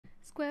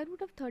Square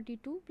root of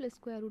 32 plus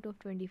square root of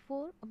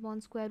 24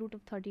 upon square root of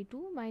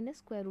 32 minus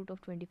square root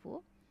of 24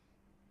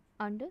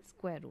 under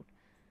square root.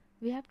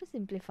 We have to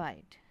simplify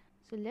it.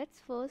 So let's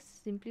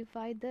first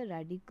simplify the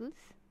radicals.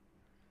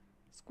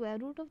 Square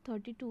root of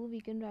 32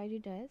 we can write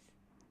it as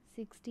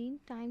 16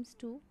 times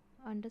 2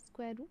 under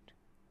square root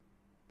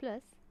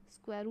plus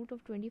square root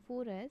of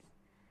 24 as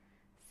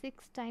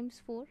 6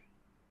 times 4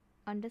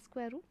 under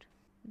square root,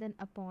 then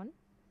upon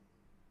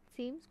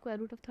same square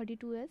root of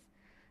 32 as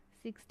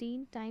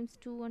 16 times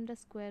 2 under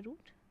square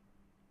root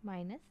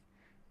minus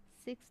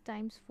 6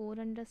 times 4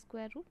 under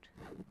square root,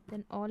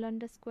 then all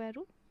under square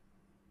root.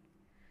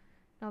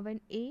 Now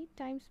when a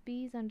times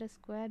b is under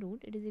square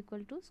root, it is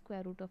equal to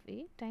square root of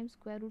a times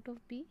square root of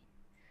b.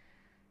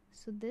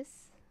 So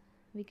this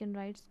we can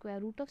write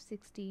square root of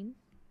 16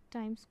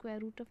 times square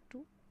root of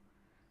 2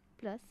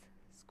 plus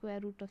square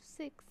root of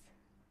 6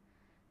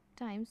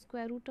 times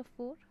square root of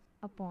 4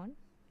 upon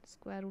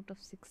square root of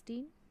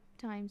 16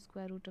 times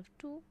square root of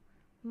 2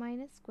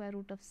 minus square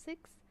root of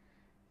 6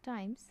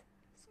 times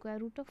square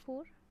root of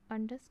 4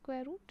 under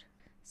square root.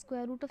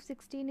 Square root of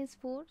 16 is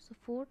 4, so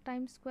 4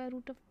 times square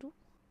root of 2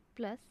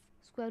 plus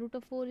square root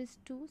of 4 is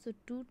 2, so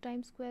 2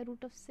 times square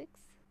root of 6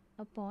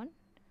 upon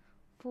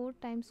 4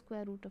 times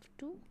square root of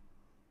 2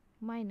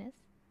 minus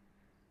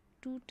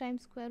 2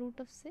 times square root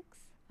of 6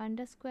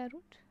 under square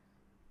root.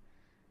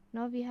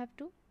 Now we have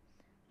to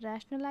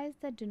rationalize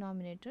the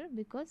denominator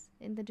because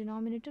in the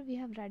denominator we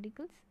have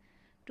radicals.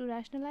 To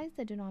rationalize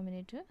the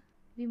denominator,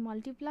 we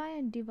multiply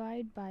and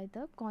divide by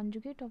the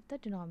conjugate of the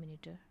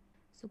denominator.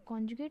 So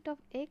conjugate of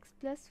x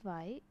plus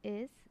y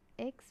is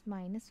x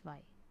minus y.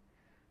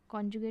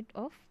 Conjugate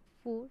of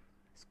 4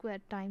 square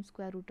times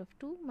square root of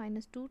 2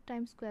 minus 2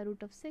 times square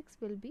root of 6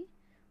 will be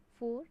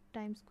 4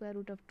 times square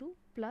root of 2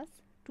 plus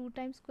 2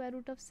 times square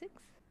root of 6.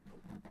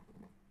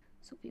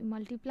 So we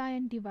multiply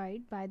and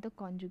divide by the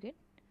conjugate.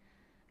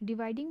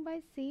 Dividing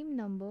by same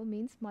number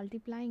means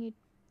multiplying it.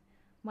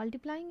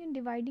 Multiplying and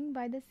dividing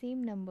by the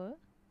same number,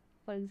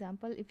 for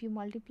example, if you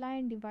multiply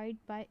and divide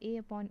by a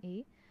upon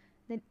a,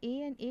 then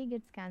a and a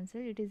gets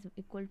cancelled, it is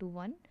equal to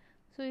 1.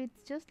 So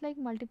it's just like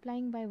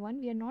multiplying by 1,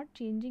 we are not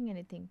changing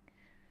anything.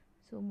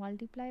 So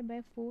multiply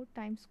by 4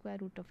 times square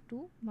root of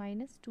 2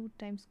 minus 2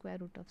 times square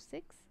root of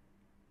 6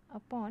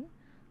 upon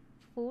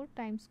 4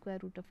 times square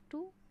root of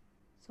 2,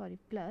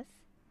 plus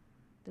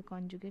the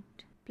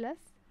conjugate plus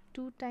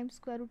 2 times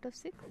square root of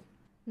 6.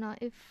 Now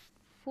if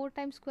 4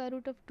 times square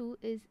root of 2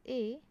 is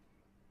a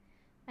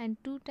and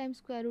 2 times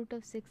square root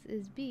of 6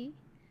 is b,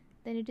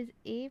 then it is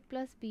a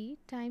plus b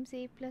times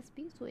a plus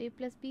b, so a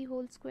plus b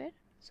whole square.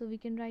 So we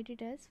can write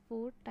it as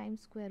 4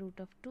 times square root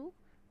of 2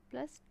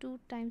 plus 2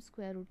 times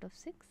square root of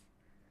 6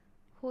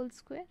 whole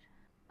square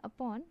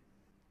upon,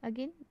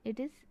 again it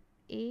is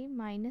a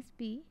minus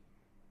b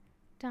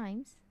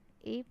times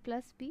a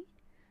plus b,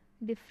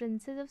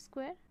 differences of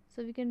square.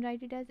 So we can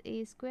write it as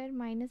a square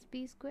minus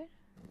b square.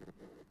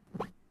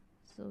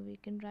 So we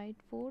can write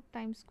 4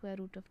 times square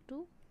root of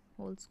 2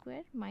 whole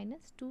square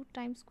minus 2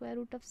 times square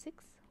root of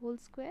 6 whole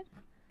square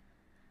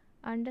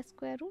under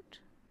square root.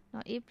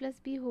 Now a plus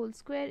b whole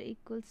square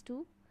equals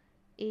to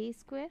a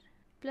square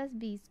plus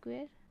b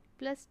square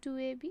plus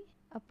 2ab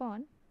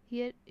upon,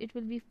 here it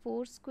will be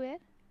 4 square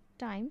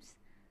times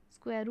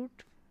square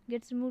root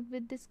gets removed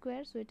with this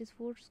square, so it is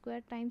 4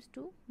 square times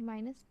 2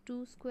 minus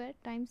 2 square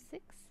times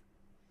 6.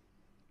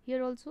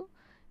 Here also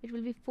it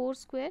will be 4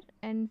 square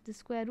and the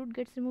square root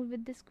gets removed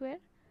with this square,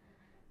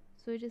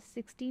 so it is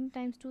 16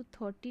 times 2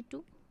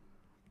 32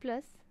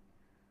 plus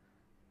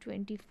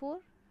 24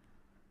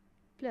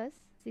 plus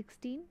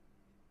 16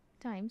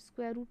 times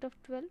square root of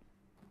 12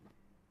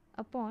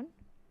 upon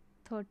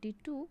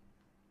 32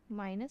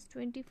 minus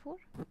 24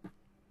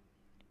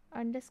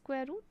 under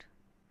square root.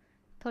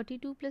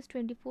 32 plus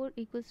 24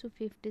 equals to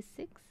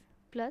 56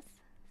 plus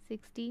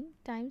 16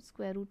 times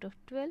square root of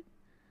 12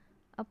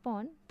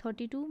 upon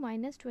 32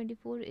 minus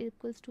 24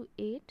 equals to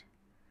 8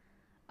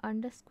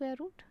 under square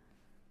root.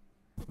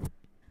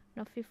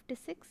 Now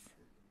 56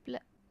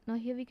 now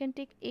here we can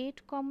take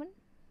 8 common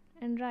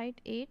and write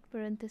 8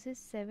 parenthesis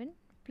 7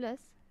 plus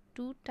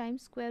 2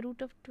 times square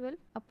root of 12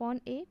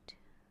 upon 8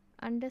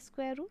 under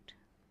square root.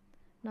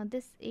 Now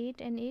this 8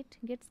 and 8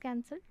 gets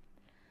cancelled.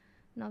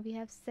 Now we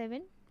have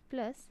 7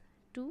 plus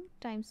 2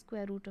 times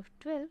square root of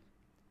 12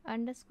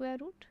 under square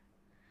root.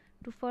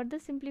 To further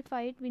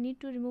simplify it, we need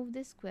to remove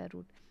this square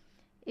root.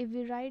 If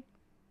we write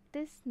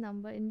this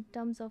number in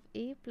terms of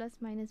a plus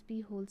minus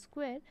b whole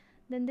square,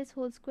 then this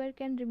whole square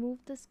can remove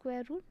the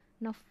square root.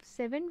 Now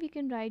 7 we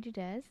can write it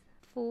as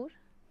 4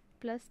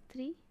 plus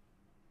 3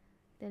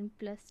 then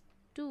plus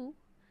 2.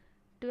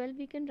 12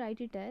 we can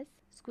write it as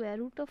square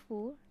root of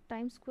 4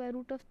 times square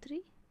root of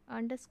 3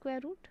 under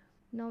square root.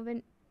 Now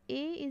when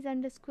a is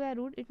under square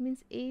root, it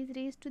means a is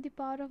raised to the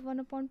power of 1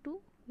 upon 2.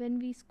 When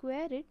we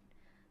square it,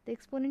 the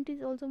exponent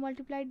is also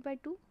multiplied by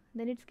 2,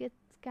 then it gets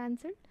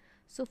cancelled.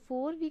 So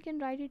 4 we can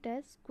write it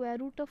as square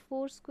root of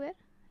 4 square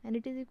and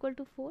it is equal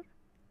to 4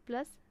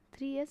 plus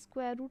 3 as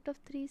square root of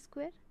 3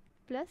 square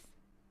plus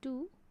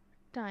 2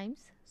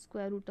 times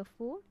square root of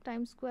 4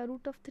 times square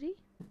root of 3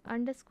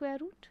 under square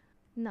root.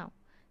 Now,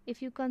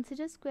 if you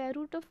consider square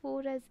root of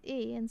 4 as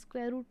a and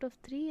square root of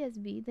 3 as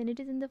b, then it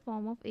is in the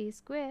form of a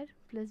square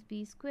plus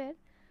b square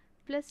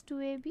plus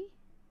 2ab.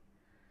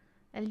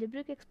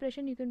 Algebraic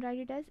expression, you can write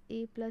it as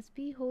a plus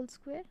b whole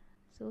square.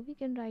 So we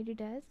can write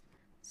it as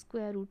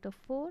square root of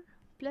 4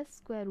 plus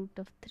square root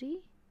of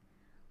 3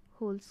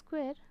 whole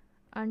square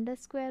under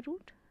square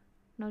root.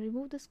 Now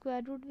remove the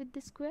square root with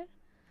the square.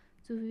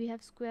 So we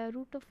have square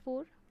root of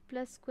 4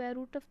 plus square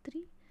root of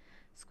 3.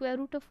 Square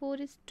root of 4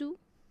 is 2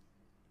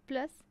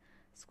 plus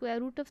square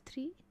root of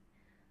 3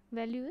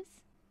 value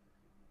is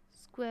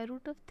square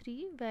root of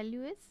 3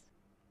 value is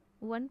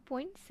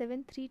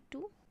 1.732.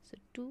 So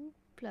 2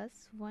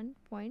 plus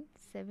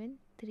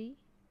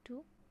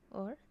 1.732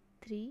 or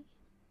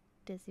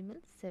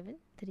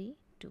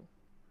 3.732.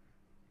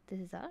 This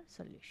is our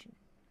solution.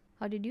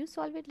 How did you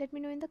solve it? Let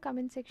me know in the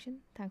comment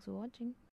section. Thanks for watching.